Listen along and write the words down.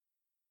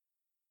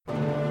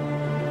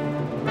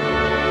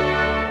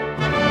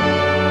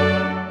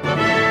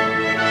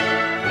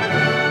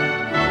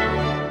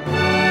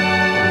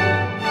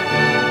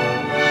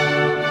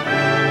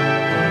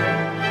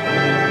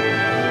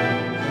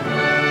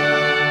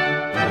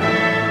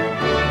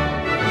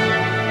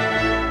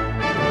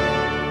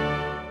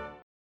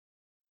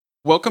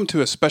Welcome to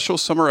a special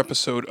summer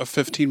episode of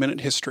 15 Minute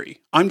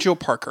History. I'm Joe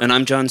Parker. And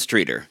I'm John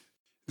Streeter.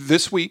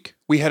 This week,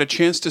 we had a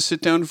chance to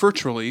sit down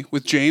virtually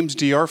with James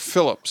D.R.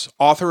 Phillips,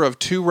 author of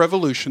Two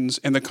Revolutions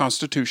and the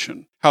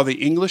Constitution: How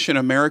the English and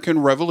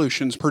American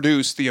Revolutions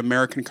Produced the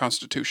American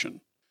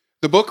Constitution.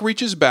 The book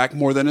reaches back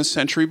more than a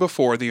century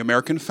before the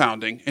American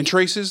founding and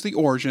traces the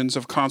origins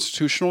of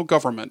constitutional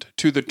government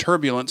to the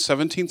turbulent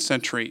 17th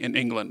century in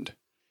England.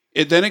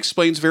 It then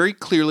explains very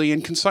clearly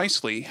and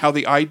concisely how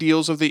the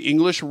ideals of the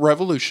English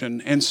Revolution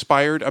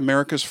inspired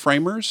America's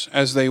framers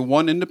as they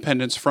won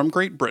independence from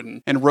Great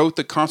Britain and wrote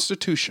the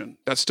Constitution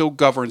that still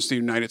governs the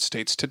United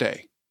States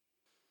today.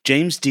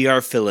 James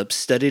D.R. Phillips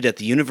studied at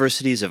the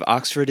Universities of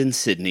Oxford and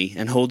Sydney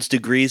and holds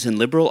degrees in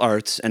liberal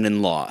arts and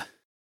in law.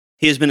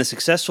 He has been a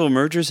successful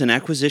mergers and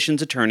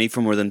acquisitions attorney for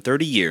more than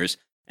 30 years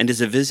and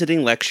is a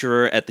visiting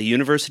lecturer at the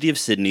University of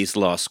Sydney's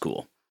Law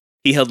School.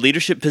 He held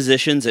leadership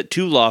positions at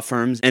 2 law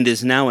firms and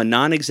is now a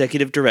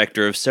non-executive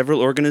director of several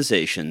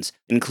organizations,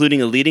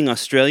 including a leading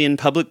Australian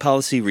public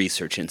policy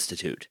research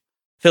institute.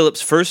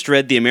 Phillips first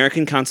read the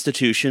American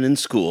Constitution in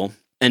school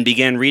and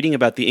began reading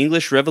about the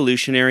English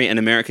Revolutionary and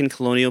American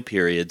colonial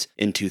periods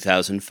in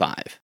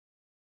 2005.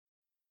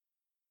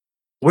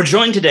 We're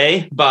joined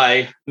today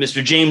by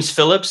Mr. James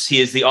Phillips.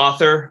 He is the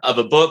author of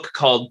a book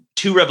called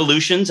Two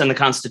Revolutions and the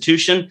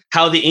Constitution: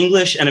 How the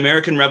English and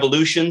American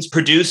Revolutions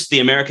Produced the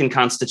American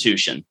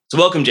Constitution. So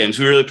welcome, James.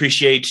 We really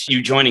appreciate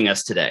you joining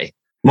us today.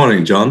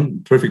 Morning,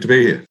 John. Terrific to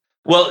be here.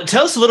 Well,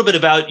 tell us a little bit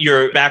about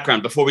your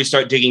background before we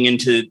start digging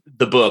into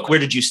the book. Where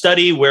did you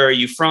study? Where are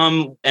you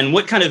from? And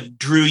what kind of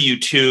drew you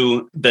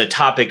to the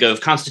topic of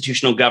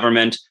constitutional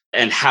government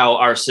and how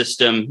our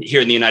system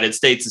here in the United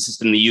States, the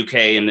system in the UK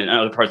and in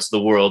other parts of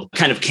the world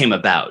kind of came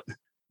about?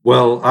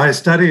 Well, I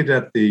studied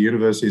at the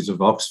Universities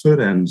of Oxford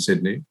and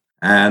Sydney,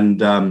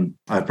 and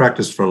I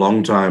practiced for a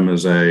long time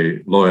as a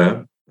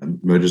lawyer,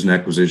 mergers and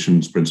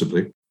acquisitions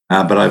principally.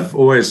 But I've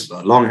always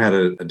long had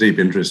a deep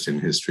interest in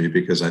history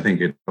because I think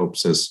it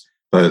helps us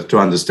both to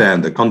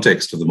understand the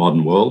context of the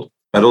modern world,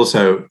 but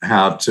also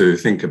how to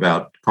think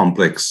about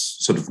complex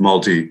sort of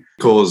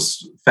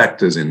multi-cause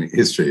factors in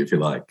history, if you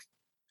like.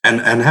 And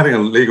having a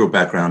legal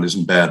background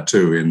isn't bad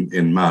too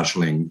in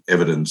marshalling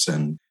evidence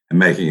and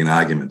making an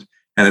argument.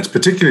 And it's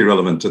particularly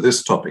relevant to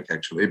this topic,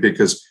 actually,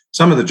 because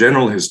some of the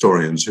general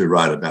historians who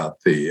write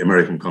about the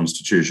American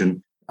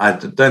Constitution, I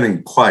don't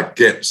think quite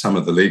get some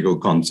of the legal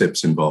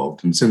concepts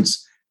involved. And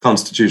since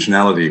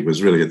constitutionality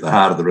was really at the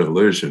heart of the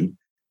revolution,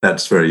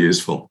 that's very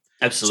useful.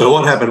 Absolutely. So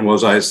what happened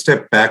was I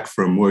stepped back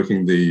from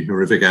working the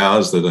horrific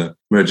hours that a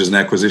mergers and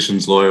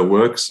acquisitions lawyer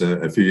works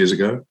a few years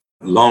ago.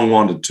 Long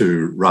wanted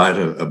to write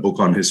a book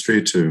on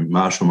history to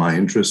marshal my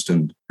interest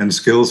and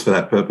skills for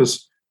that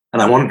purpose.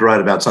 And I wanted to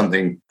write about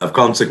something of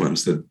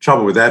consequence. The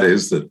trouble with that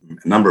is that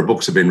a number of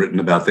books have been written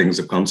about things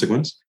of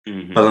consequence.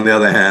 Mm-hmm. But on the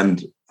other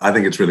hand, I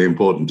think it's really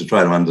important to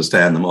try to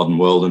understand the modern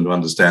world and to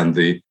understand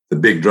the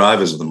big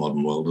drivers of the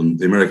modern world. And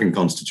the American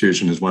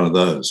Constitution is one of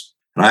those.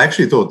 And I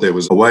actually thought there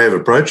was a way of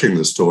approaching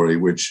the story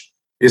which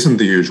isn't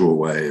the usual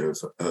way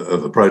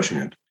of approaching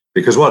it.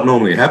 Because what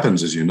normally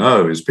happens, as you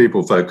know, is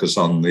people focus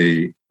on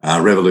the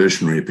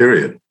revolutionary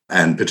period,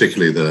 and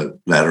particularly the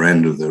latter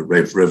end of the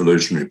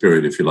revolutionary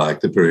period, if you like,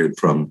 the period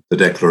from the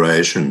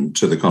Declaration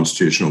to the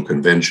Constitutional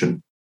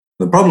Convention.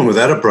 The problem with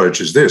that approach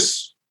is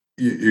this.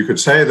 You could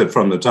say that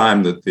from the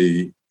time that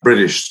the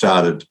British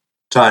started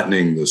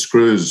tightening the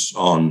screws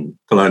on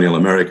colonial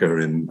America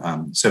in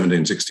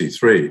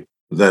 1763,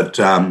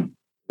 that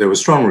there was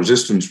strong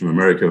resistance from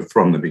America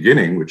from the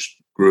beginning, which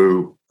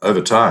grew over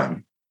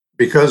time,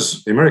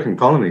 because the American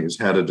colonies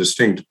had a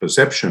distinct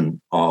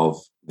perception of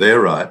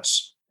their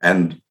rights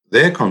and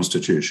their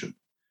constitution.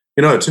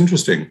 You know, it's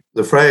interesting.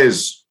 The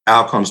phrase,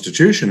 our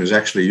constitution, is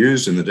actually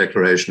used in the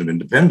Declaration of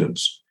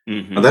Independence.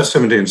 Mm-hmm. And that's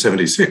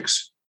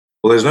 1776.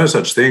 Well, there's no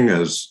such thing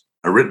as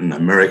a written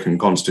American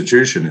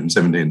constitution in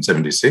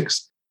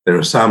 1776. There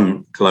are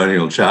some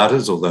colonial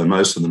charters, although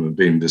most of them have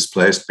been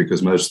displaced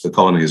because most of the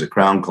colonies are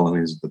crown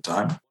colonies at the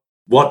time.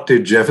 What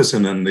did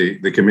Jefferson and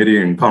the committee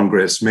in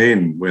Congress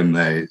mean when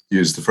they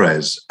used the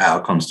phrase,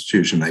 our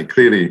Constitution? They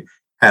clearly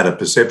had a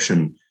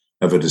perception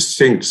of a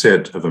distinct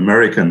set of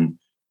American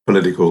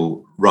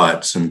political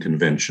rights and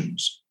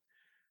conventions.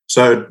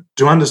 So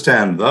to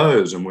understand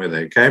those and where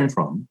they came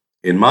from,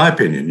 in my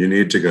opinion, you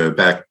need to go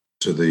back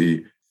to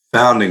the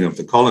founding of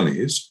the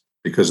colonies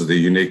because of the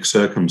unique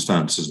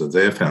circumstances of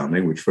their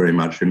founding, which very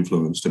much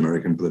influenced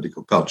American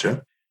political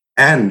culture.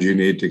 And you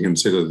need to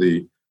consider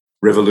the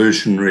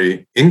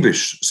revolutionary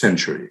English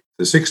century,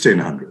 the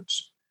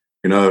 1600s.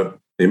 You know,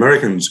 the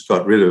Americans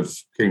got rid of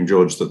King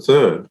George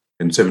III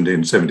in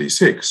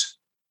 1776,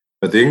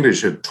 but the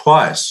English had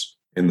twice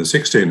in the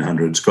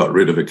 1600s got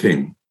rid of a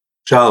king.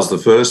 Charles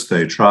I,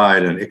 they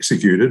tried and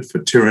executed for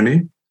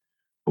tyranny,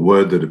 a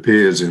word that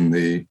appears in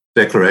the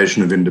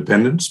Declaration of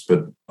Independence,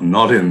 but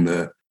not in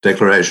the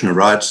Declaration of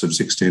Rights of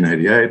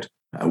 1688,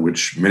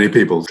 which many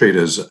people treat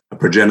as a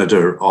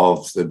progenitor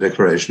of the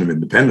Declaration of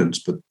Independence,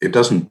 but it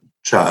doesn't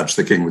charge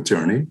the king with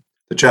tyranny.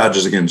 The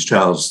charges against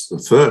Charles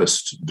I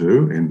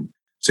do in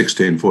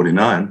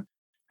 1649.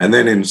 And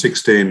then in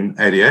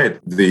 1688,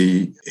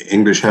 the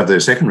English have their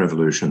second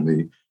revolution,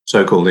 the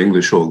so-called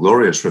English or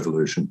Glorious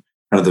Revolution.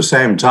 And at the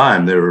same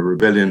time, there are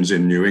rebellions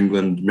in New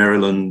England,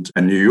 Maryland,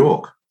 and New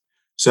York.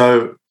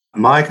 So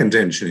my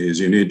contention is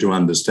you need to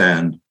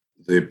understand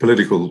the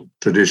political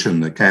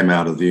tradition that came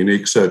out of the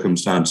unique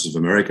circumstances of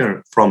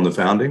America from the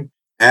founding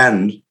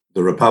and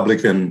the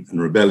Republican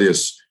and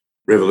rebellious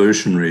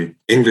revolutionary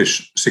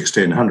English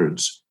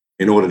 1600s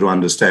in order to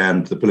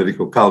understand the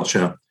political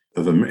culture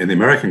in the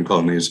American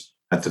colonies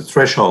at the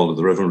threshold of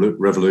the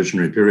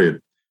revolutionary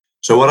period.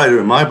 So what I do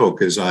in my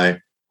book is I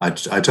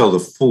tell the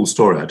full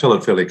story. I tell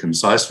it fairly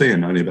concisely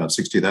in only about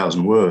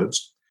 60,000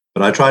 words,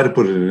 but I try to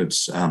put it in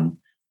its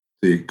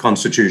the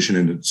Constitution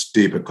in its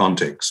deeper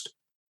context.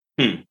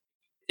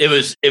 It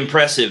was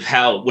impressive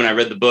how, when I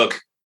read the book,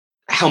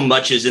 how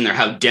much is in there,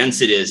 how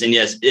dense it is, and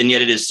yet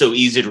it is so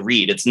easy to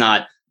read. It's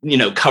not,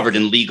 covered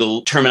in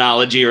legal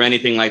terminology or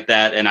anything like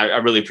that. And I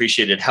really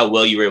appreciated how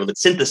well you were able to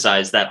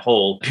synthesize that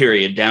whole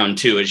period down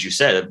to, as you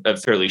said, a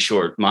fairly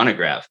short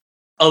monograph.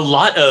 A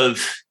lot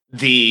of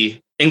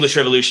the English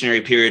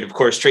Revolutionary period, of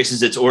course,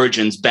 traces its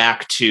origins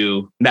back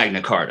to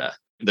Magna Carta,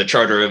 the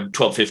Charter of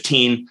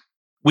 1215.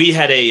 We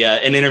had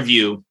an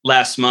interview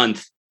last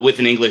month with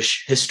an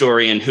English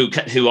historian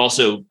who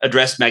also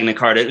addressed Magna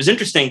Carta. It was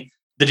interesting,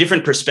 the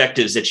different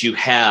perspectives that you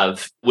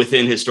have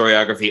within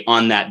historiography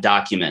on that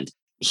document.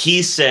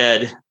 He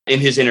said in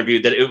his interview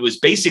that it was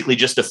basically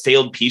just a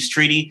failed peace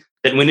treaty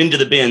that went into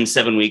the bin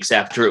 7 weeks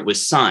after it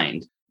was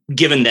signed,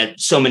 given that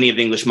so many of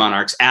the English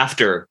monarchs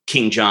after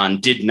King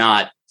John did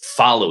not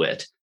follow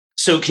it.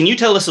 So can you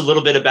tell us a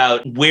little bit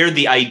about where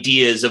the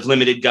ideas of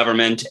limited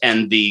government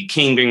and the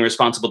king being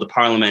responsible to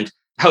Parliament,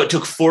 how it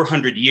took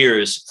 400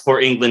 years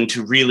for England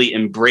to really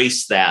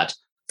embrace that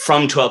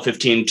from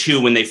 1215 to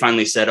when they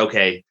finally said,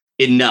 okay,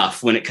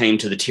 enough, when it came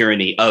to the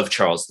tyranny of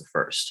Charles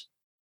I?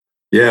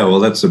 Yeah, well,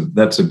 that's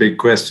a big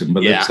question,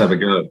 but let's have a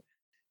go.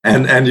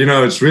 And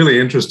it's really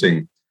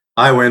interesting.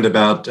 I went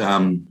about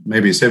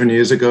maybe 7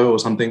 years ago or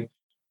something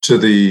to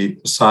the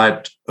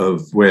site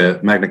of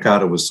where Magna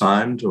Carta was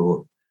signed,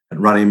 or at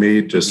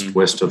Runnymede, just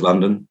west of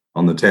London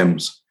on the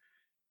Thames.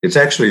 It's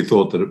actually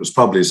thought that it was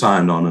probably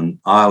signed on an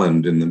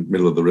island in the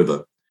middle of the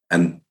river.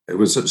 And it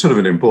was sort of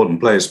an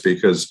important place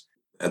because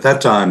at that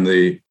time,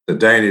 the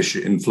Danish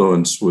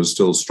influence was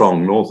still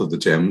strong north of the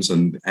Thames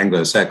and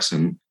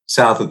Anglo-Saxon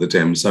south of the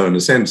Thames. So in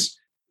a sense,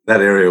 that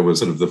area was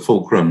sort of the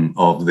fulcrum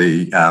of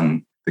the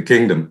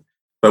kingdom.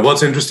 But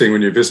what's interesting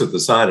when you visit the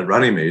site at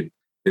Runnymede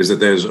is that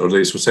there's, or at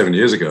least 7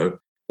 years ago,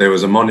 there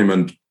was a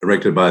monument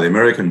erected by the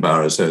American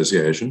Bar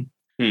Association,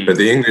 but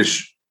the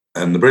English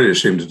and the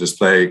British seem to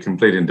display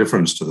complete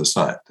indifference to the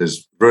site.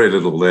 There's very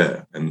little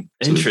there. And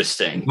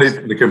interesting.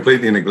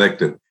 Completely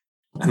neglected.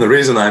 And the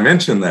reason I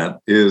mention that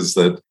is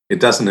that it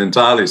doesn't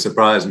entirely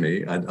surprise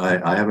me.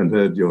 I haven't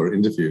heard your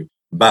interview,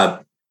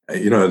 but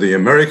the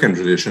American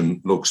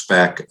tradition looks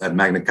back at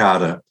Magna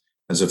Carta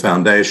as a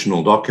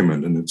foundational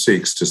document, and it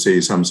seeks to see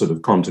some sort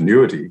of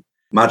continuity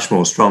much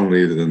more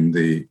strongly than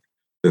the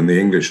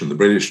English and the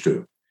British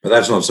do. But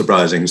that's not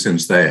surprising,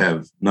 since they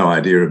have no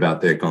idea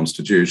about their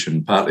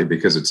constitution, partly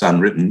because it's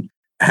unwritten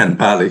and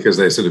partly because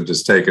they sort of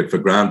just take it for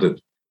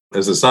granted.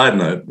 As a side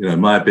note,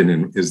 my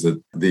opinion is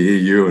that the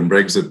EU and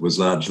Brexit was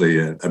largely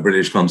a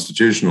British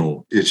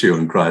constitutional issue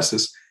and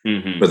crisis,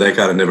 but they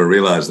kind of never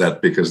realised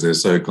that because they're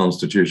so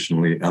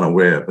constitutionally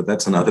unaware. But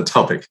that's another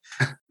topic.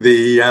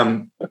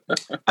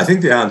 I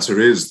think the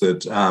answer is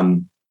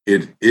that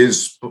it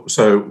is.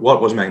 So,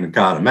 what was Magna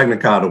Carta? Magna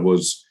Carta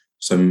was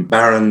some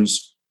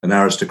barons and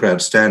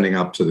aristocrats standing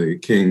up to the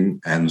king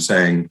and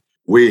saying,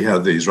 we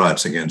have these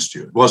rights against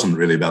you. It wasn't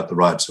really about the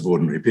rights of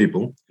ordinary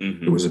people.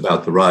 It was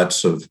about the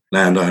rights of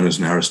landowners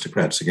and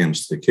aristocrats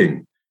against the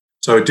king.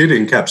 So it did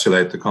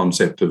encapsulate the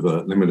concept of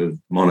a limited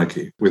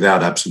monarchy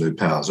without absolute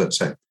powers, let's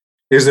say.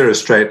 Is there a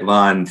straight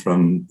line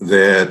from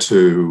there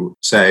to,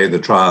 say, the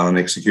trial and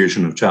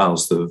execution of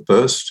Charles I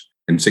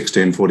in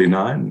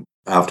 1649,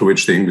 after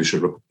which the English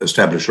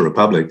establish a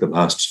republic that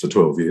lasts for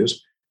 12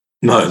 years?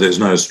 No, there's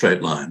no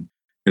straight line.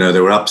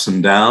 There were ups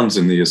and downs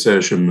in the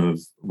assertion of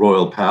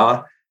royal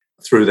power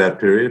through that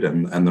period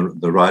and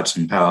the rights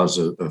and powers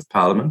of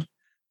Parliament.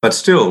 But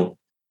still,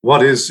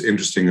 what is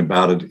interesting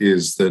about it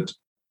is that,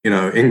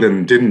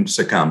 England didn't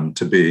succumb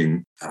to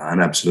being an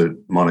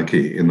absolute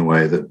monarchy in the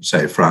way that,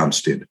 say,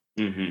 France did.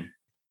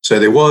 So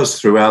there was,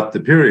 throughout the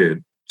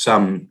period,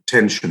 some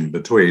tension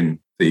between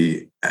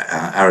the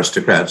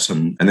aristocrats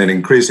and then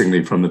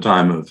increasingly from the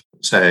time of,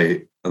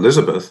 say,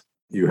 Elizabeth,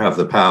 you have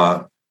the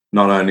power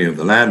not only of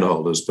the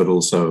landholders, but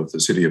also of the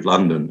City of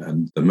London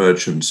and the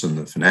merchants and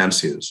the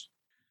financiers.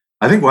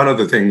 I think one of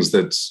the things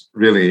that's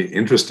really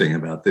interesting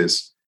about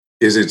this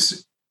is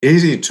it's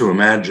easy to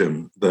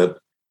imagine that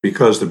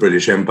because the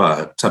British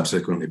Empire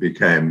subsequently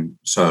became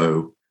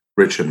so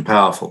rich and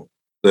powerful,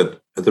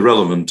 that at the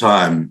relevant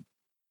time,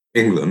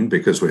 England,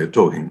 because we're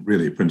talking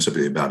really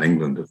principally about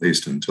England, at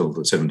least until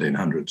the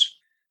 1700s,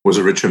 was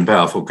a rich and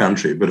powerful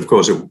country. But of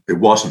course, it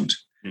wasn't.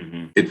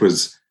 It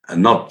was a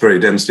not very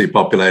densely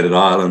populated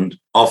island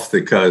off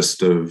the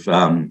coast of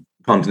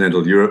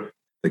continental Europe.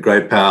 The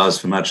great powers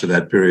for much of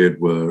that period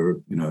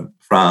were,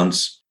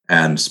 France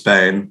and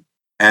Spain.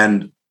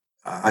 And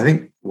I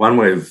think one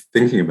way of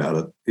thinking about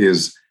it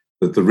is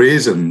that the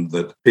reason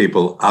that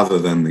people other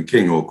than the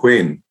king or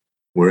queen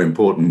were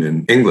important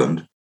in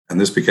England, and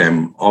this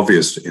became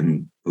obvious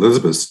in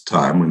Elizabeth's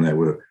time when they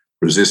were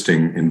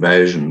resisting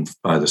invasion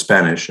by the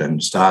Spanish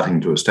and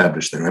starting to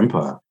establish their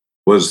empire,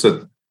 was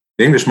that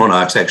the English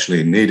monarchs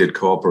actually needed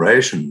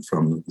cooperation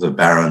from the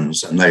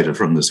barons and later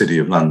from the City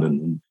of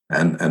London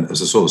and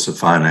as a source of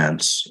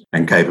finance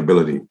and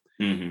capability.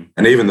 Mm-hmm.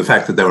 And even the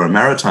fact that they were a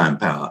maritime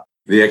power,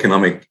 the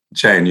economic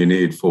chain you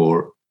need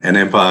for an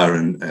empire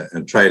and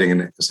a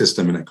trading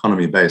system and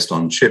economy based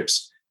on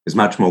ships is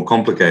much more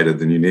complicated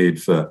than you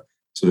need for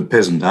sort of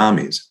peasant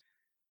armies.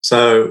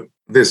 So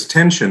this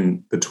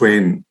tension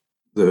between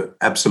the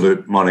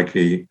absolute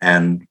monarchy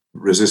and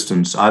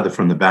resistance, either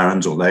from the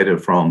barons or later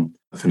from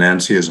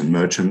financiers and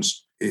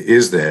merchants,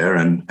 is there.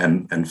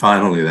 And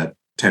finally, that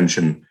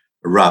tension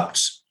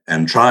erupts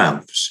and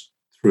triumphs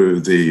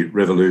through the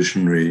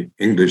revolutionary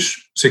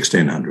English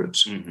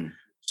 1600s. Mm-hmm.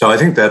 So I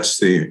think that's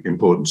the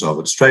importance of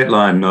it. Straight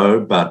line, no,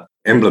 but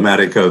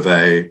emblematic of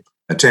a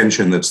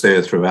tension that's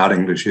there throughout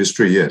English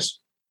history, yes.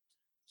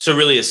 So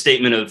really a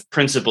statement of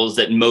principles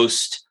that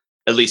most,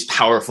 at least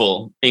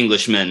powerful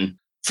Englishmen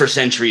for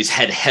centuries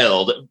had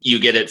held. You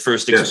get it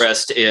first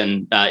expressed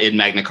in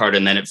Magna Carta,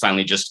 and then it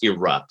finally just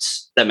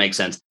erupts. That makes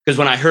sense. Because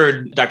when I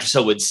heard Dr.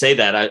 Selwood say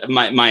that,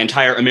 my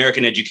entire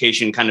American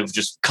education kind of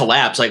just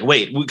collapsed. Like,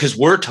 wait, because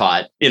we're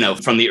taught,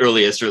 from the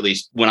earliest, or at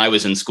least when I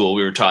was in school,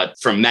 we were taught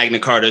from Magna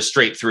Carta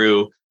straight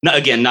through, not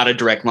a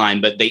direct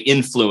line, but they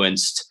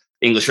influenced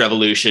English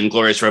Revolution,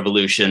 Glorious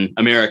Revolution,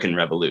 American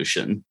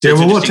Revolution.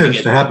 So what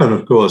tends to happen,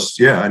 of course,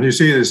 and you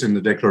see this in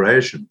the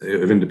Declaration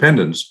of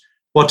Independence,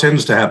 what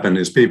tends to happen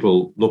is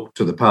people look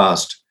to the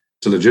past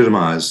to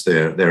legitimize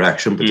their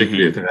action,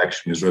 particularly if their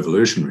action is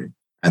revolutionary.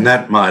 And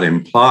that might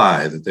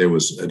imply that there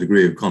was a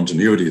degree of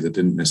continuity that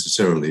didn't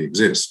necessarily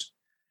exist.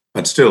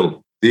 But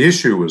still, the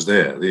issue was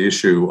there. The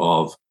issue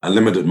of a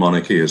limited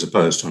monarchy as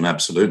opposed to an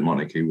absolute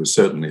monarchy was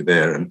certainly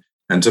there.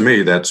 And to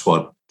me, that's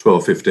what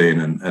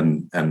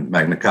 1215 and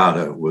Magna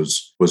Carta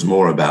was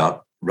more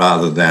about,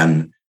 rather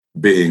than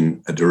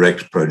being a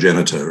direct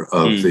progenitor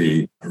of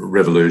the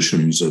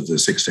revolutions of the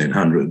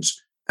 1600s,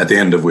 at the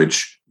end of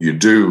which you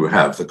do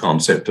have the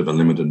concept of a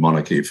limited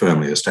monarchy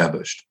firmly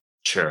established.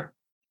 Sure.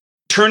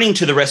 Turning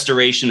to the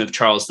restoration of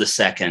Charles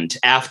II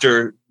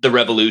after the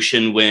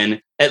revolution,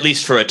 when, at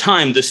least for a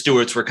time, the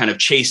Stuarts were kind of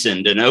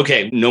chastened and,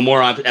 okay, no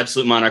more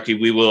absolute monarchy.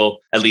 We will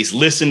at least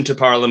listen to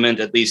Parliament,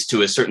 at least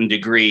to a certain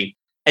degree.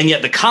 And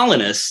yet the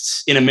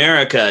colonists in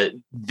America,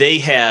 they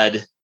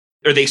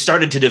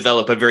started to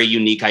develop a very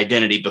unique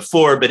identity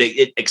before, but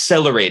it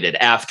accelerated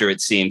after, it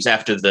seems,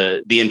 after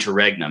the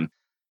interregnum.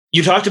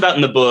 You talked about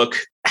in the book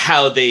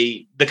how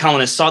the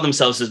colonists saw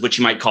themselves as what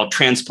you might call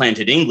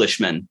transplanted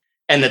Englishmen,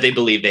 and that they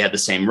believed they had the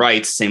same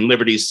rights, same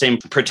liberties, same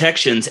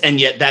protections, and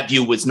yet that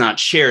view was not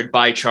shared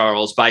by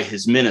Charles, by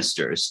his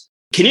ministers.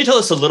 Can you tell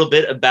us a little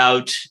bit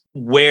about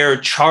where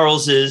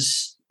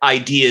Charles's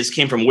ideas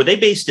came from? Were they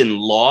based in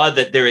law,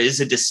 that there is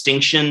a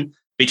distinction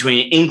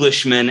between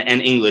Englishmen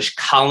and English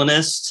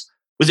colonists?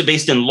 Was it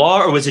based in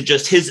law, or was it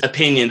just his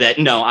opinion that,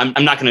 no,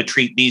 I'm not going to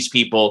treat these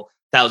people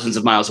thousands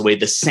of miles away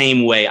the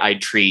same way I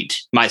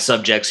treat my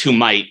subjects who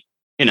might,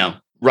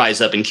 rise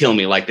up and kill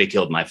me like they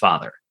killed my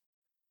father?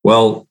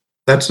 Well,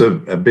 that's a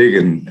big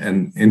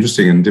and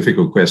interesting and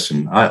difficult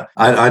question.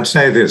 I'd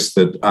say this,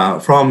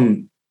 that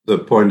from the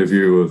point of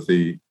view of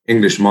the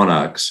English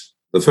monarchs,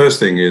 the first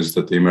thing is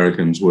that the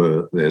Americans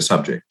were their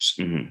subjects.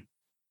 Mm-hmm.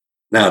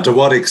 Now, to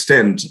what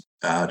extent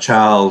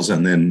Charles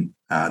and then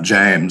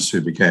James,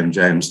 who became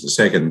James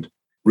II,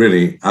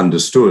 really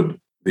understood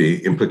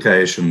the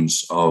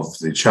implications of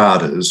the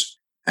charters,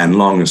 and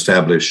long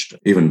established,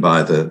 even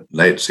by the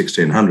late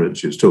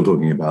 1600s, you're still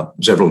talking about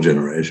several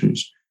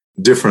generations,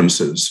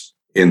 differences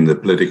in the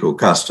political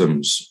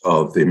customs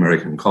of the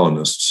American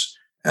colonists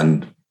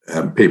and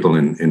people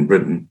in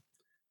Britain.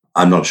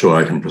 I'm not sure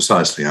I can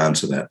precisely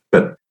answer that,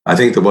 but I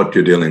think that what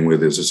you're dealing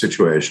with is a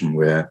situation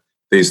where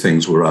these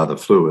things were rather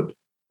fluid.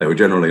 They were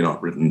generally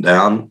not written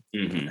down,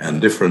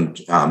 and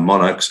different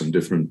monarchs and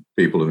different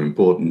people of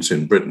importance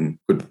in Britain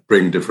could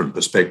bring different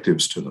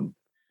perspectives to them.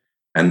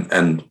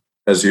 And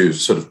as you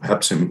sort of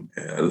perhaps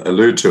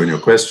allude to in your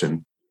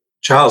question,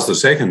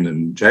 Charles II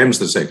and James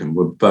II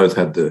both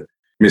had the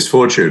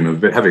misfortune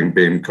of having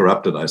been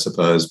corrupted, I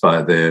suppose,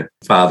 by their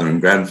father and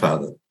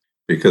grandfather,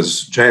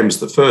 because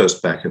James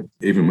I,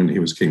 even when he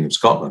was King of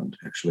Scotland,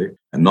 actually,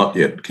 and not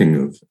yet King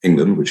of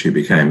England, which he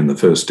became in the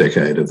first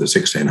decade of the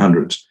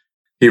 1600s,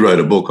 he wrote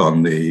a book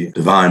on the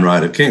divine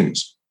right of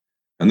kings.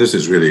 And this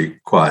is really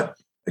quite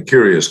a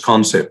curious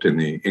concept in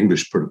the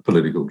English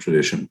political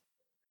tradition.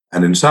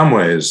 And in some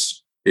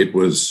ways, it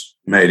was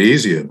made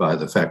easier by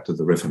the fact of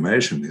the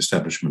Reformation, the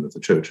establishment of the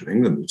Church of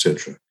England,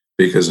 etc.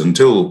 Because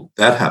until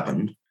that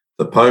happened,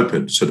 the Pope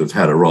had sort of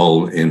had a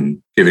role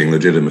in giving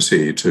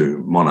legitimacy to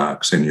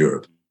monarchs in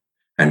Europe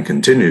and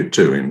continued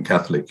to in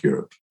Catholic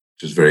Europe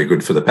which is very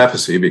good for the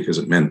papacy because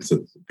it meant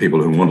that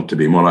people who wanted to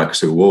be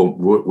monarchs who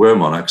were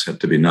monarchs had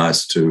to be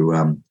nice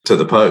to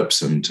the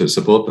popes and to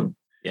support them.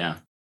 Yeah.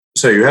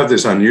 So you have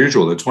this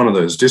unusual, it's one of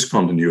those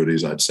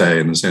discontinuities, I'd say,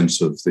 in the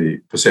sense of the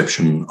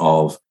perception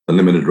of the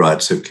limited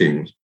rights of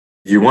kings.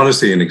 You want to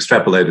see an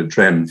extrapolated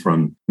trend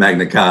from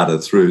Magna Carta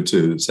through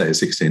to, say,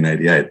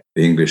 1688,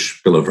 the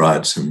English Bill of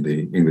Rights and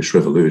the English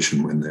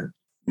Revolution when the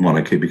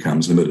monarchy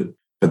becomes limited.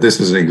 But this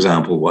is an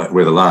example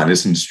where the line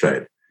isn't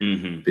straight,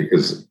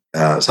 because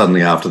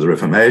suddenly after the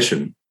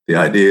Reformation, the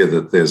idea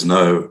that there's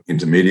no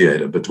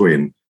intermediator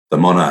between the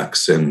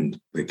monarchs and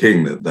the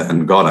king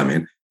and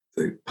God,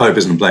 the Pope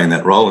isn't playing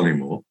that role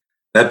anymore,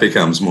 that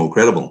becomes more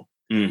credible.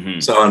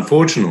 So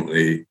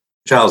unfortunately,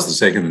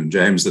 Charles II and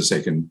James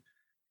II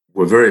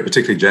were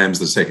particularly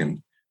James II,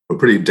 were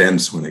pretty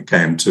dense when it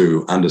came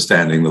to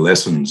understanding the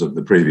lessons of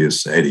the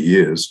previous 80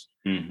 years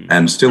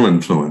and still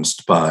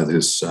influenced by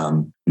this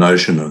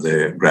notion of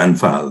their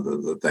grandfather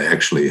that they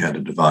actually had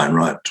a divine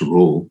right to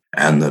rule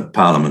and that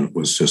Parliament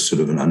was just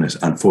sort of an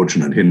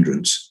unfortunate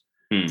hindrance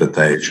that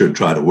they should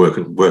try to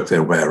work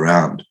their way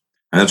around.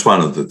 And that's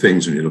one of the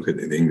things when you look at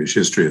the English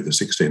history of the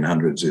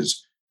 1600s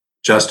is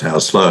just how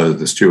slow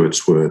the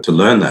Stuarts were to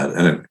learn that.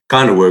 And it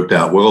kind of worked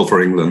out well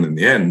for England in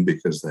the end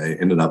because they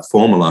ended up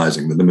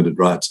formalising the limited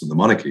rights of the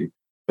monarchy.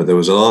 But there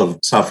was a lot of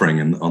suffering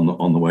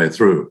on the way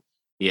through.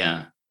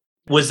 Yeah.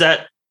 Was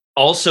that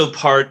also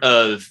part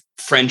of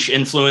French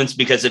influence?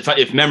 Because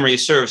if memory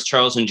serves,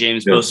 Charles and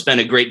James both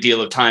spent a great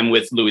deal of time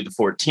with Louis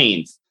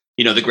XIV,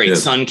 the great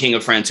Sun King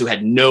of France who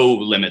had no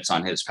limits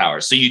on his power.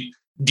 So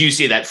do you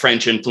see that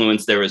French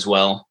influence there as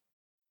well?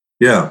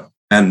 Yeah.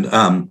 And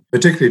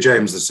particularly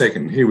James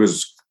II, he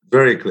was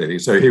very clearly,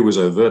 so he was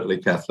overtly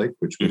Catholic,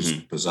 which was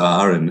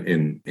bizarre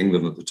in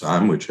England at the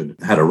time, which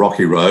had a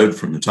rocky road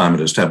from the time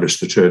it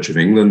established the Church of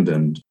England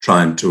and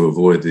trying to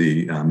avoid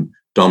the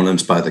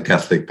dominance by the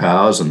Catholic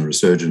powers and the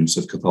resurgence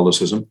of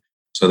Catholicism.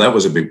 So that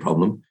was a big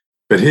problem.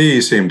 But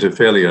he seemed to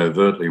fairly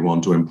overtly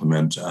want to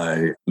implement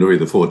a Louis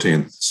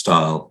XIV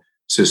style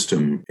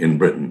system in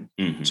Britain.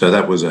 So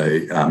that was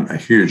a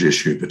huge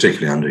issue,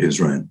 particularly under his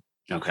reign.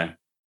 Okay.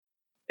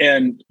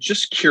 And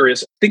just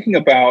curious, thinking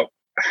about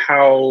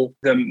how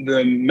the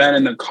men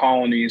in the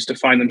colonies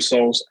define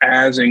themselves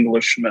as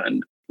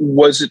Englishmen,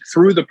 was it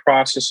through the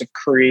process of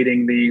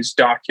creating these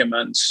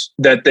documents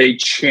that they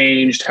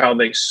changed how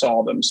they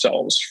saw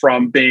themselves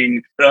from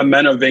being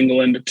men of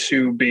England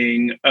to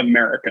being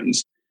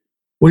Americans?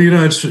 Well,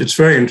 it's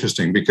very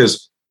interesting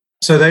because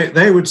so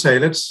they would say,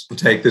 let's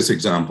take this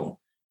example.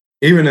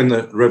 Even in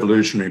the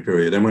revolutionary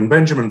period, and when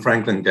Benjamin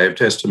Franklin gave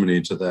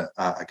testimony to the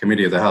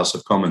committee of the House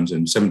of Commons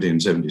in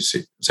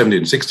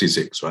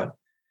 1766, right,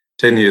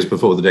 10 years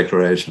before the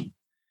Declaration,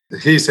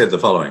 he said the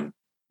following,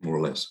 more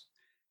or less.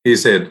 He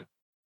said,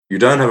 you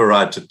don't have a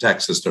right to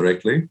tax us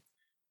directly,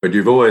 but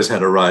you've always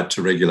had a right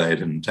to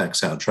regulate and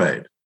tax our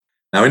trade.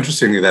 Now,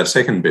 interestingly, that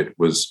second bit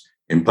was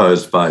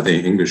imposed by the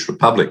English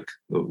Republic,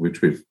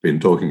 which we've been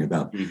talking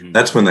about.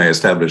 That's when they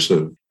established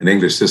an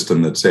English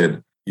system that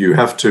said, you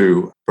have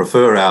to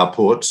prefer our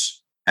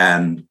ports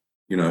and,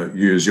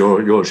 use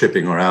your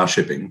shipping or our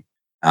shipping,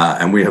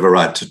 and we have a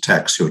right to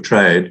tax your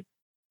trade,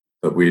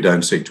 but we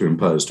don't seek to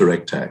impose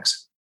direct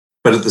tax.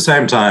 But at the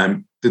same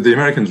time, did the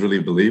Americans really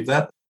believe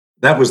that?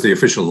 That was the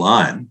official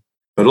line,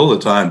 but all the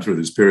time through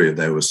this period,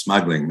 they were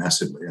smuggling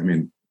massively.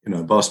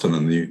 Boston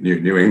and the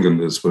New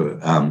Englanders were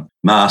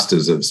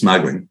masters of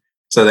smuggling.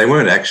 So they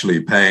weren't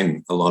actually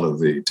paying a lot of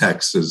the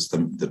taxes,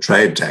 the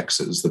trade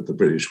taxes that the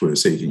British were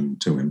seeking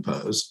to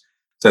impose.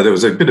 So there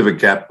was a bit of a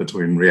gap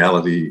between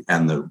reality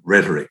and the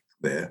rhetoric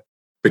there.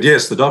 But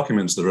yes, the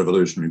documents of the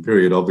revolutionary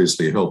period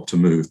obviously helped to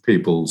move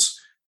people's,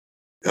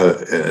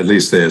 at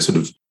least their sort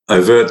of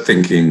overt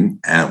thinking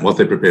and what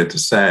they're prepared to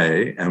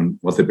say and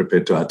what they're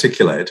prepared to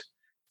articulate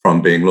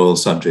from being loyal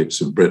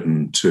subjects of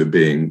Britain to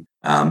being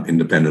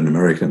independent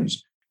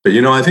Americans. But,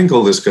 I think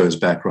all this goes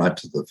back right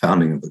to the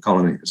founding of the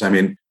colonies.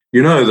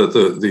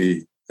 That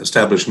the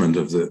establishment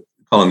of the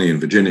colony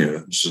in Virginia,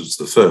 which was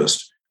the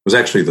first, was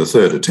actually the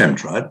third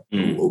attempt, right?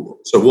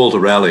 So Walter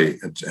Raleigh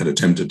had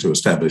attempted to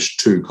establish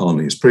 2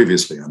 colonies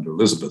previously under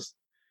Elizabeth.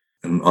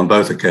 And on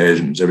both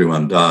occasions,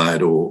 everyone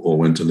died or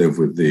went to live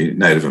with the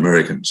Native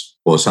Americans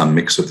or some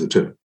mix of the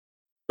two.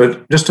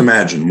 But just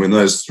imagine when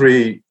those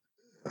 3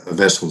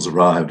 vessels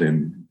arrived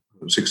in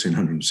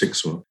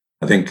 1606, or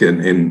I think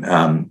in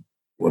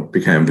what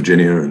became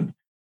Virginia, and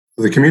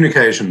the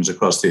communications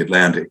across the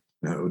Atlantic,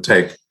 it would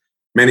take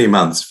many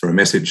months for a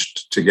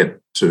message to get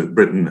to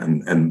Britain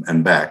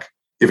and back.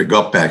 If it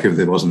got back, if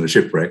there wasn't a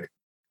shipwreck.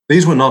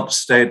 These were not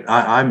state.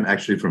 I'm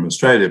actually from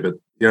Australia, but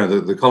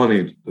the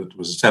colony that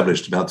was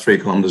established about 3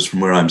 kilometres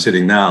from where I'm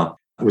sitting now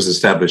was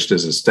established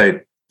as a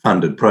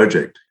state-funded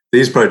project.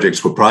 These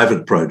projects were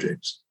private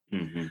projects.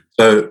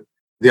 So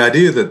the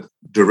idea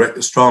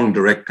that strong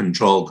direct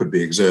control could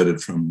be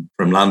exerted from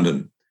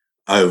London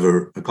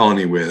over a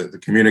colony where the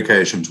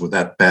communications were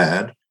that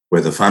bad,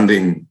 where the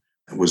funding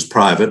was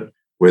private,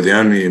 where the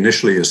only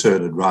initially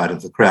asserted right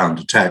of the Crown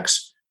to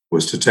tax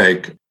was to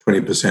take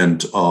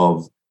 20%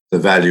 of the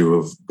value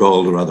of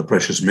gold or other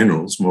precious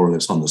minerals, more or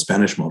less on the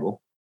Spanish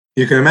model.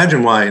 You can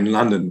imagine why in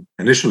London,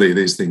 initially,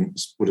 these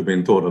things would have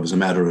been thought of as a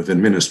matter of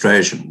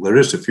administration. There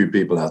is a few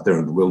people out there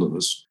in the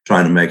wilderness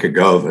trying to make a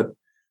go of it.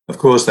 Of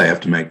course, they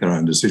have to make their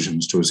own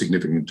decisions to a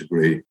significant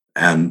degree,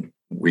 and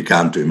we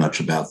can't do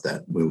much about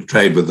that. We'll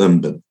trade with them,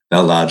 but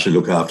they'll largely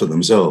look after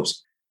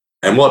themselves.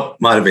 And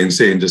what might have been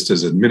seen just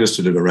as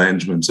administrative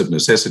arrangements of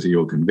necessity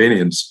or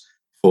convenience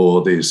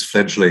for these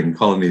fledgling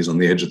colonies on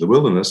the edge of the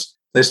wilderness,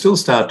 they still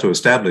start to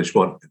establish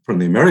what, from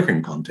the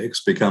American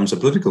context, becomes a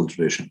political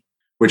tradition,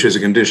 which is a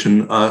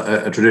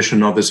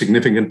tradition of a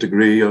significant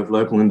degree of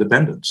local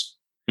independence.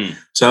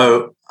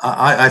 So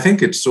I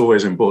think it's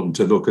always important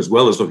to look, as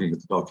well as looking at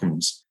the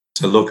documents,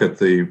 to look at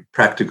the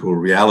practical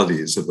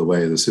realities of the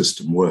way the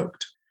system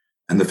worked.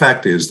 And the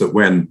fact is that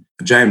when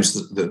James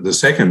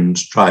II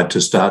tried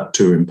to start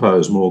to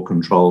impose more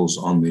controls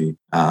on the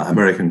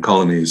American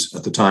colonies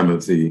at the time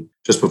of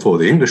just before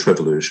the English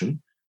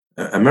Revolution,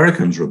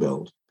 Americans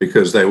rebelled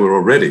because they were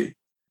already,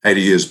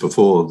 80 years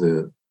before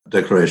the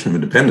Declaration of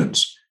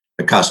Independence,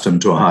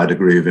 accustomed to a high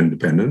degree of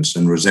independence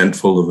and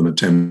resentful of an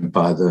attempt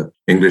by the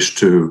English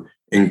to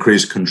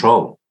increase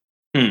control.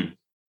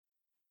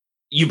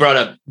 You brought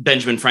up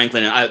Benjamin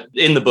Franklin. And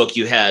in the book,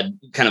 you had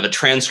kind of a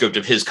transcript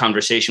of his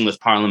conversation with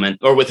Parliament,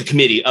 or with the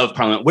Committee of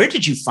Parliament. Where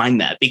did you find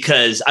that?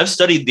 Because I've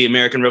studied the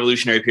American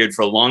Revolutionary period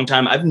for a long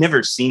time. I've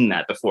never seen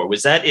that before.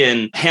 Was that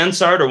in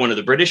Hansard or one of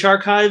the British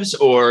archives,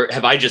 or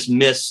have I just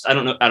missed? I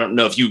don't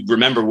know if you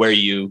remember where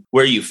you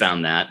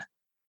found that.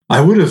 I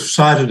would have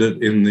cited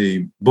it in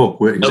the book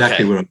where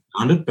I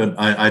found it, but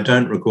I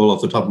don't recall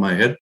off the top of my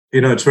head.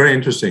 It's very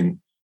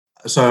interesting.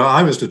 So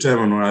I was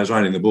determined when I was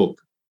writing the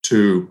book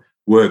to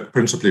work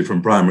principally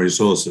from primary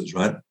sources,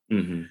 right?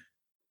 Mm-hmm.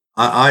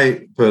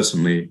 I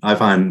personally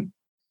find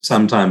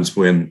sometimes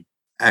when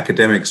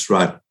academics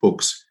write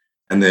books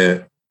and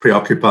they're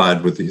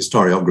preoccupied with the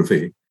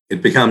historiography,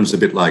 it becomes a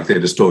bit like they're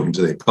just talking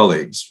to their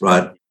colleagues,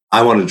 right?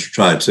 I wanted to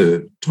try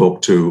to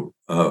talk to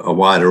a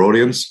wider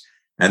audience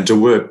and to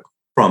work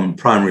from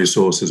primary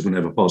sources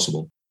whenever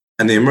possible.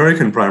 And the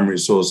American primary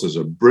sources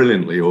are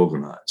brilliantly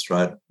organized,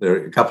 right? There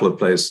are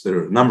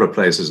a number of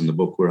places in the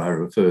book where I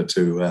refer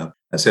to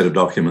a set of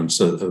documents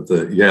of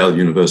the Yale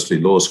University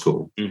Law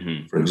School,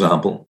 for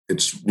example.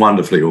 It's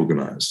wonderfully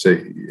organized. So,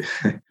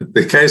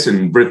 the case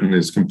in Britain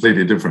is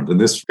completely different. And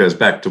this goes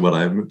back to what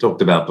I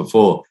talked about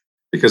before,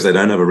 because they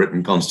don't have a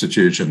written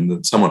constitution,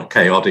 the somewhat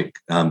chaotic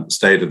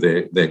state of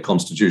their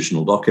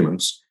constitutional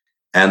documents,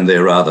 and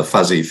their rather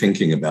fuzzy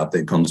thinking about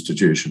their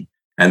constitution.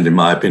 And in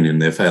my opinion,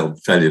 their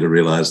failure to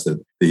realise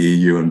that the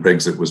EU and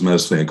Brexit was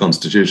mostly a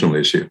constitutional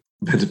issue.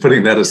 But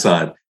putting that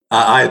aside,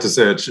 I had to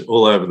search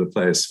all over the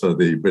place for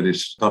the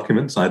British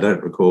documents. I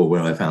don't recall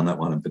where I found that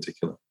one in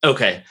particular.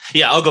 Okay.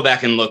 Yeah, I'll go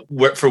back and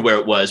look for where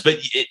it was. But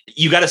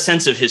you got a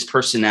sense of his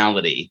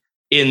personality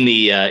in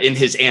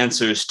his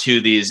answers to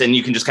these. And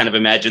you can just kind of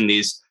imagine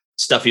these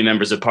stuffy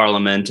members of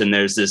parliament. And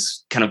there's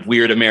this kind of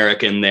weird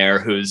American there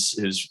who's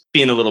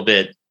being a little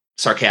bit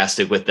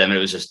sarcastic with them. It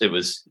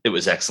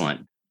was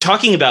excellent.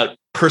 Talking about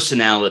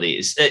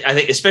personalities, I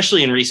think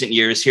especially in recent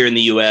years here in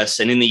the US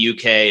and in the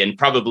UK and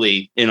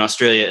probably in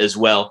Australia as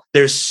well,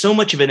 there's so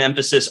much of an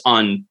emphasis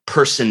on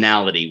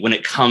personality when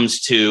it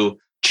comes to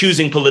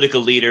choosing political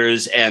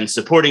leaders and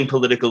supporting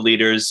political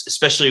leaders,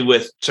 especially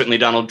with certainly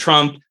Donald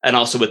Trump and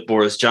also with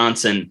Boris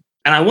Johnson.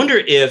 And I wonder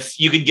if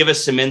you could give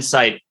us some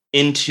insight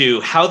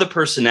into how the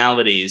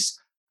personalities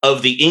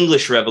of the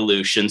English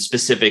Revolution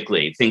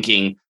specifically,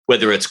 thinking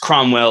whether it's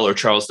Cromwell or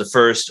Charles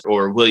I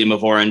or William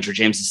of Orange or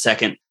James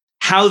II,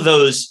 how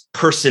those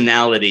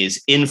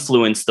personalities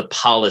influence the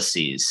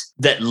policies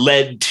that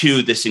led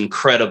to this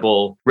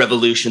incredible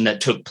revolution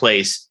that took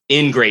place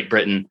in Great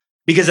Britain.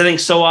 Because I think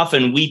so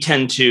often we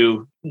tend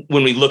to,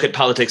 when we look at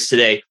politics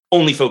today,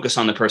 only focus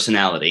on the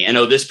personality. And,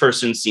 this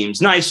person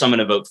seems nice, so I'm going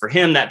to vote for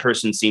him. That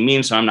person seems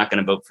mean, so I'm not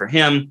going to vote for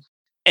him.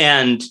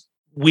 And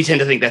we tend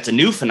to think that's a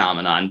new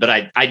phenomenon, but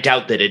I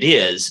doubt that it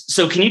is.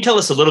 So can you tell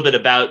us a little bit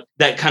about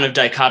that kind of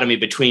dichotomy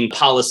between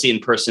policy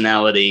and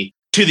personality,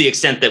 to the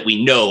extent that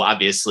we know,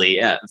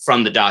 obviously,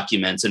 from the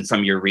documents and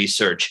from your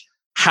research,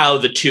 how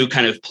the two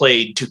kind of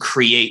played to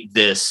create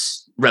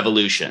this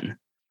revolution?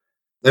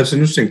 That's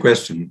an interesting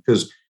question,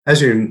 because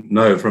as you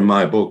know from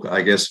my book,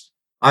 I guess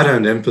I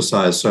don't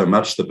emphasize so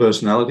much the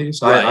personalities.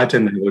 Right. I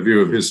tend to have a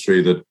view of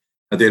history that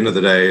at the end of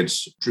the day,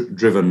 it's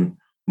driven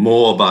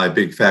more by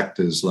big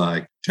factors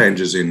like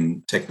changes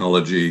in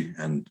technology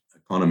and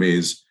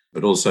economies,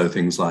 but also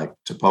things like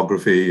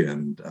topography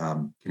and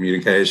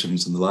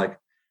communications and the like.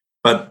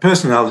 But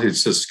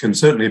personalities can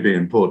certainly be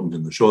important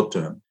in the short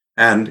term.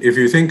 And if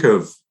you think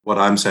of what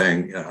I'm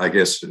saying, I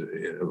guess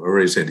I've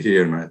already said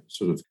here and I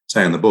sort of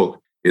say in the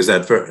book, is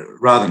that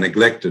rather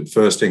neglected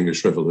First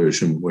English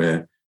Revolution,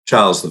 where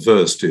Charles I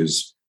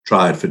is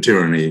tried for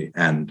tyranny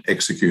and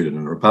executed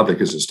and a republic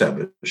is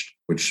established,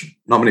 which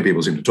not many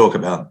people seem to talk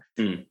about,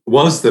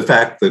 was the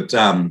fact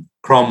that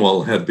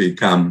Cromwell had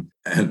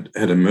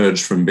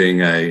emerged from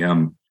being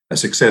a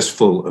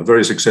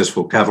very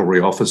successful cavalry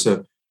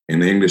officer in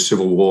the English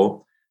Civil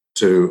War,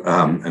 to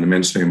an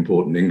immensely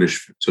important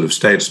English sort of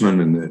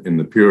statesman in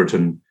the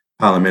Puritan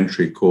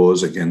parliamentary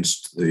cause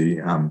against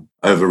the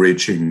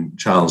overreaching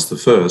Charles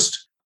I.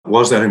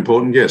 Was that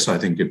important? Yes, I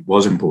think it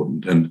was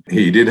important. And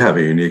he did have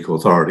a unique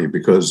authority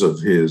because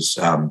of his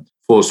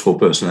forceful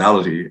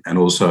personality and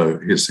also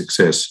his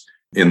success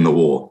in the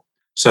war.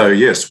 So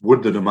yes,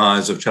 would the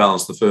demise of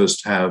Charles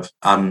I have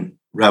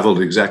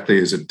unraveled exactly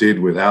as it did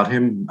without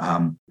him?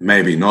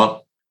 Maybe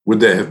not. Would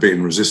there have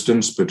been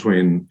resistance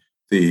between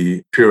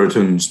the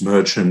Puritans,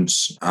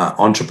 merchants,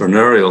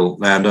 entrepreneurial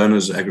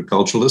landowners,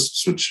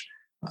 agriculturalists, which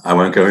I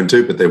won't go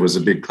into, but there was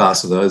a big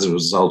class of those as a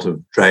result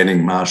of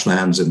draining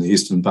marshlands in the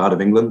eastern part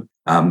of England.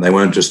 They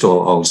weren't just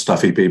all old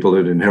stuffy people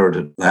who'd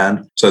inherited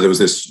land. So there was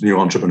this new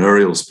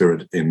entrepreneurial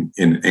spirit in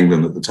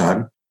England at the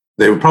time.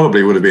 There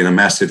probably would have been a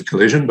massive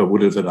collision, but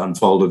would have it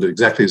unfolded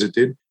exactly as it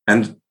did?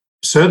 And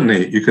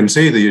certainly you can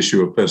see the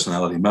issue of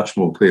personality much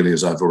more clearly,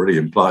 as I've already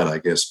implied, I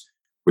guess,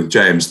 with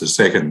James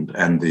II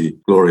and the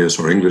Glorious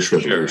or English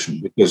Revolution,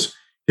 because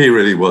he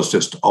really was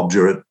just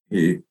obdurate.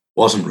 He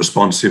wasn't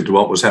responsive to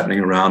what was happening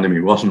around him.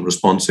 He wasn't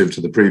responsive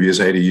to the previous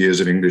 80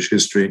 years of English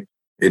history.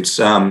 It's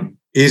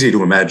easy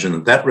to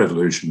imagine that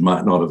revolution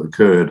might not have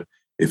occurred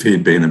if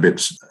he'd been a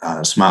bit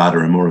smarter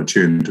and more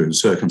attuned to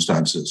his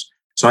circumstances.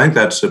 So I think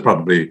that's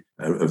probably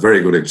a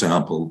very good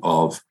example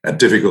of a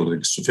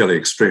difficult, fairly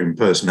extreme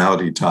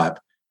personality type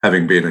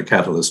having been a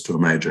catalyst to a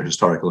major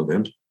historical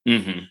event.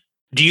 Mm-hmm.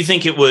 Do you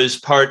think it was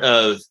part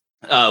of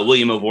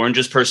William of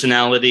Orange's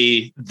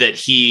personality that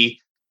he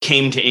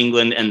came to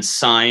England and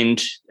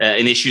signed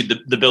and issued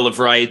the Bill of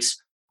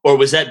Rights? Or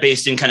was that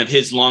based in kind of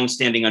his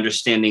longstanding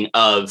understanding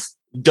of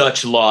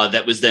Dutch law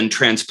that was then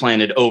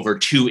transplanted over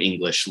to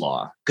English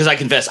law? Because I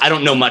confess, I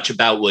don't know much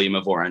about William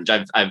of Orange.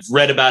 I've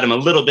read about him a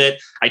little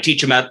bit. I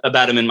teach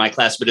about him in my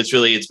class, but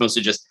it's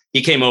mostly just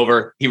he came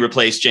over, he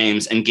replaced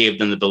James and gave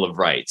them the Bill of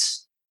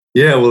Rights.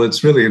 Yeah, well,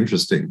 it's really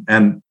interesting.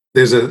 And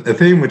there's a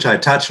theme which I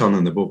touch on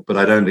in the book, but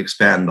I don't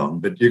expand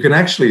on. But you can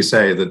actually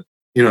say that,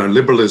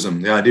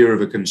 liberalism, the idea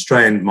of a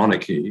constrained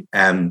monarchy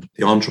and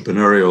the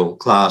entrepreneurial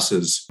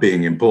classes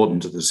being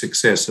important to the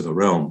success of a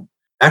realm,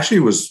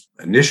 actually was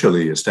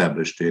initially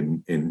established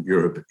in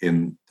Europe,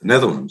 in the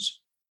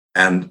Netherlands.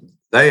 And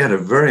they had a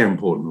very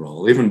important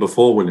role, even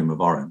before William of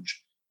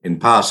Orange, in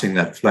passing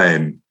that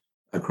flame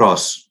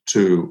across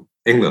to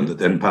England, that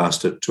then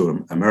passed it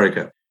to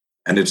America.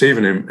 And it's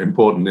even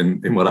important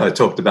in what I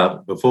talked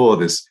about before,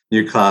 this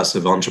new class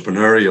of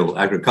entrepreneurial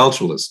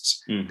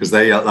agriculturalists, because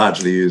they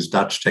largely use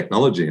Dutch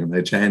technology and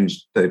they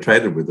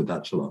traded with the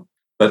Dutch a lot.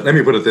 But let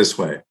me put it this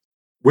way.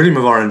 William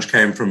of Orange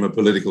came from a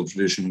political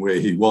tradition where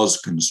he was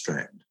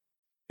constrained.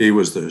 He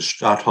was the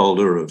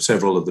stadtholder of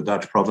several of the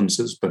Dutch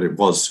provinces, but it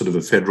was sort of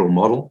a federal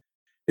model.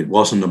 It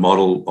wasn't a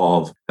model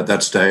of, at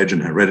that stage,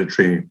 an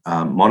hereditary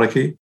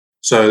monarchy.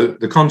 So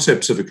the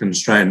concepts of a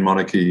constrained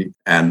monarchy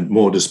and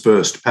more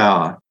dispersed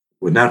power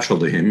were natural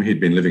to him. He'd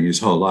been living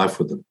his whole life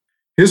with them.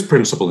 His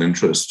principal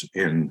interest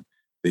in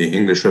the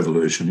English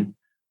Revolution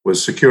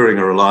was securing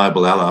a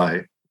reliable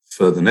ally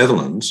for the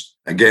Netherlands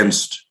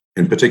against,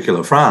 in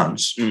particular,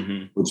 France,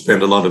 would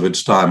spend a lot of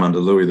its time under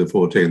Louis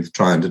XIV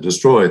trying to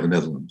destroy the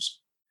Netherlands.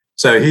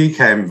 So he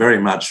came very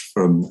much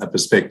from a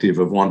perspective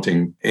of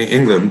wanting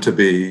England to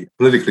be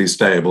politically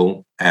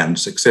stable and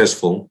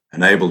successful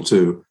and able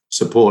to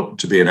support,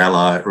 to be an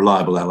ally,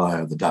 reliable ally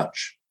of the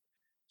Dutch.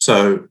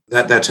 So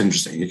that's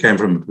interesting. He came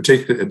from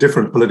a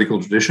different political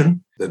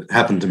tradition that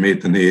happened to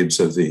meet the needs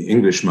of the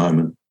English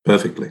moment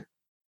perfectly.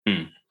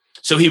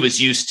 So he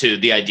was used to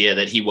the idea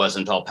that he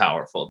wasn't all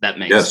powerful. That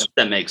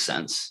makes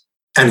sense.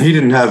 And he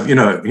didn't have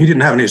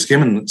any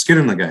skin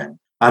in the game.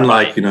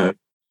 Unlike,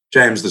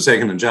 James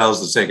II and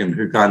Charles II,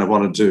 who kind of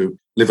wanted to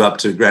live up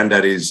to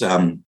Granddaddy's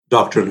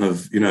doctrine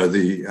of,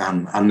 the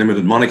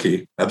unlimited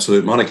monarchy,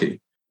 absolute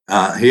monarchy.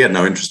 He had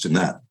no interest in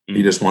that.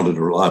 He just wanted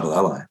a reliable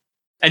ally.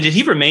 And did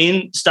he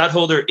remain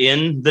stadtholder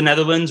in the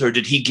Netherlands, or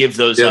did he give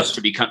those up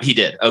to become? He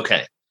did.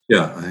 Okay.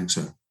 Yeah, I think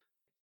so.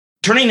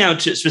 Turning now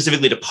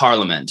specifically to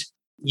Parliament,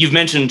 you've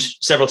mentioned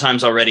several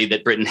times already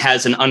that Britain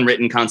has an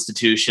unwritten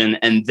constitution,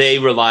 and they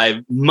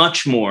rely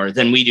much more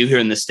than we do here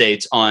in the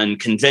States on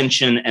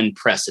convention and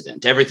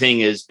precedent.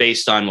 Everything is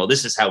based on, well,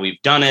 this is how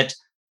we've done it,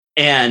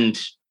 and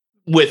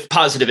with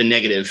positive and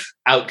negative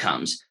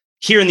outcomes.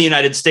 Here in the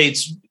United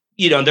States,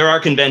 there are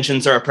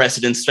conventions, there are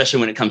precedents,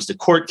 especially when it comes to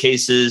court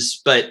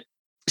cases, but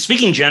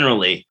speaking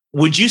generally,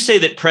 would you say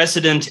that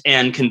precedent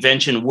and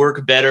convention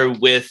work better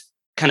with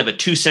kind of a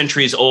 2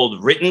 centuries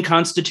old written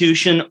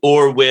constitution,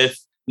 or with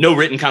no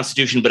written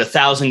constitution, but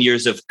 1,000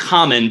 years of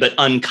common but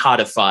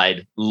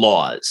uncodified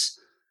laws?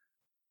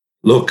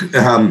 Look,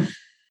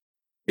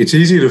 it's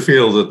easy to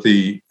feel that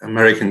the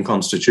American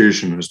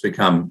Constitution has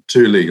become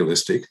too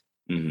legalistic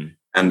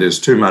and is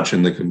too much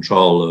in the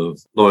control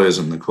of lawyers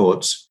and the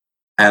courts.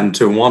 And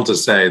to want to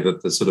say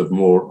that the sort of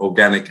more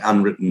organic,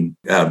 unwritten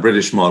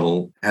British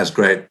model has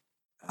great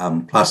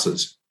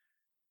pluses.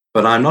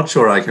 But I'm not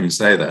sure I can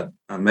say that.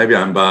 Maybe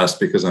I'm biased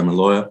because I'm a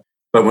lawyer.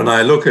 But when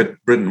I look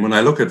at Britain, when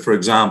I look at, for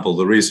example,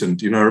 the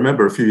recent,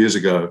 remember a few years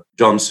ago,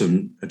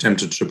 Johnson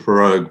attempted to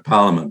prorogue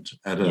Parliament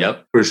at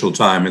a crucial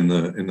time in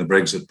the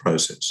Brexit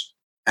process.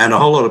 And a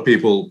whole lot of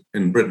people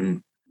in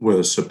Britain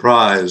were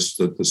surprised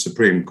that the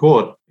Supreme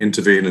Court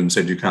intervened and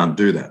said, you can't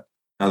do that.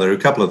 Now, there are a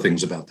couple of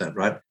things about that,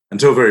 right?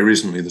 Until very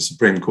recently, the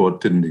Supreme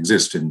Court didn't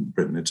exist in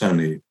Britain. It's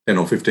only 10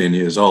 or 15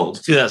 years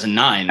old.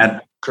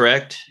 2009,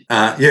 correct?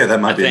 That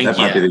might be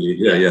the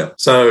year.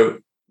 So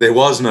there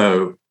was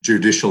no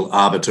judicial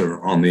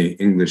arbiter on the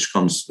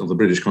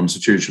British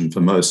Constitution for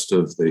most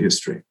of the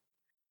history.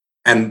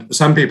 And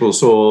some people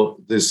saw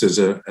this as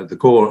at the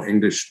core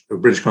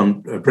British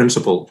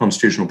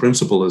constitutional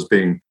principle as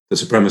being the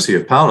supremacy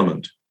of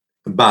Parliament.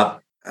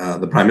 But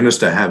the Prime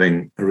Minister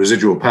having a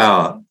residual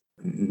power,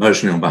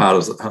 notionally on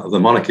behalf of the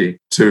monarchy,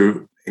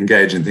 to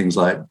engage in things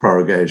like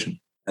prorogation.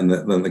 And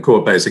then the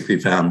court basically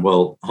found,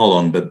 well, hold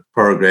on, but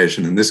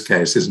prorogation in this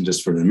case isn't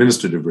just for an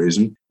administrative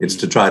reason. It's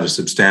to try to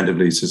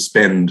substantively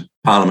suspend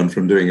Parliament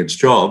from doing its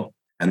job,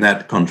 and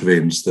that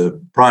contravenes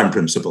the prime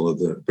principle of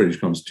the British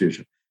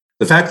Constitution.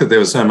 The fact that there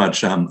was so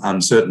much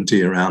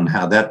uncertainty around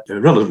how that a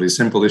relatively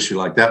simple issue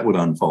like that would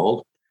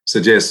unfold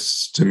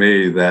suggests to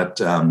me that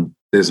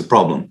there's a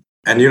problem.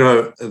 And,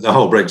 the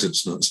whole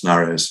Brexit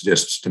scenario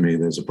suggests to me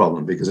there's a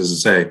problem because, as I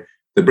say,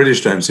 the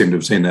British don't seem to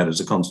have seen that as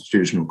a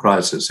constitutional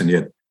crisis, and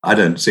yet I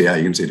don't see how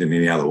you can see it in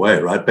any other way,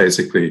 right?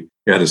 Basically,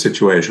 you had a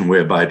situation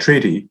where by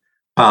treaty,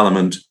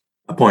 Parliament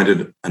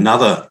appointed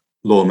another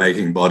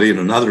lawmaking body and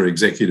another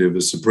executive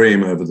as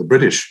supreme over the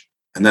British,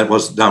 and that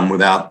was done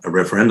without a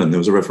referendum. There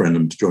was a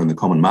referendum to join the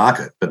common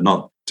market, but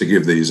not to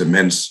give these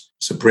immense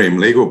supreme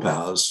legal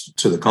powers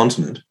to the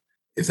continent.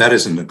 If that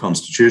isn't a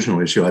constitutional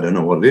issue, I don't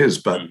know what it is,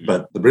 but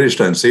the British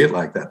don't see it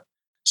like that.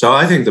 So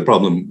I think the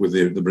problem with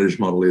the British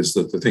model is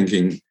that the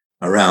thinking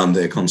around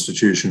their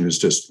constitution is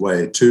just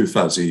way too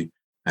fuzzy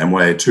and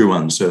way too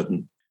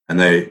uncertain, and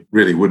they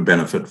really would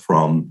benefit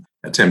from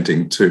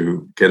attempting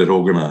to get it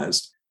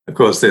organised. Of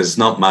course, there's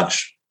not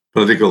much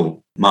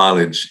political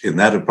mileage in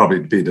that. It'd probably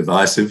be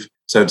divisive.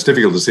 So it's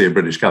difficult to see a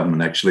British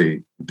government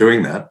actually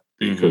doing that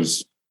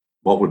because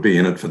what would be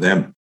in it for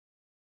them?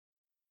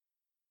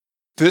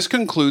 This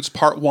concludes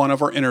part 1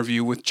 of our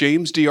interview with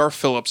James D.R.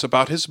 Phillips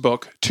about his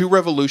book, Two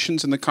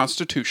Revolutions in the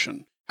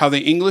Constitution: How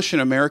the English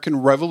and American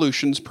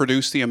Revolutions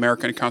Produced the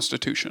American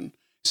Constitution.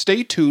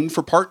 Stay tuned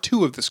for part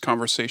 2 of this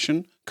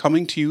conversation,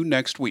 coming to you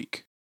next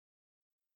week.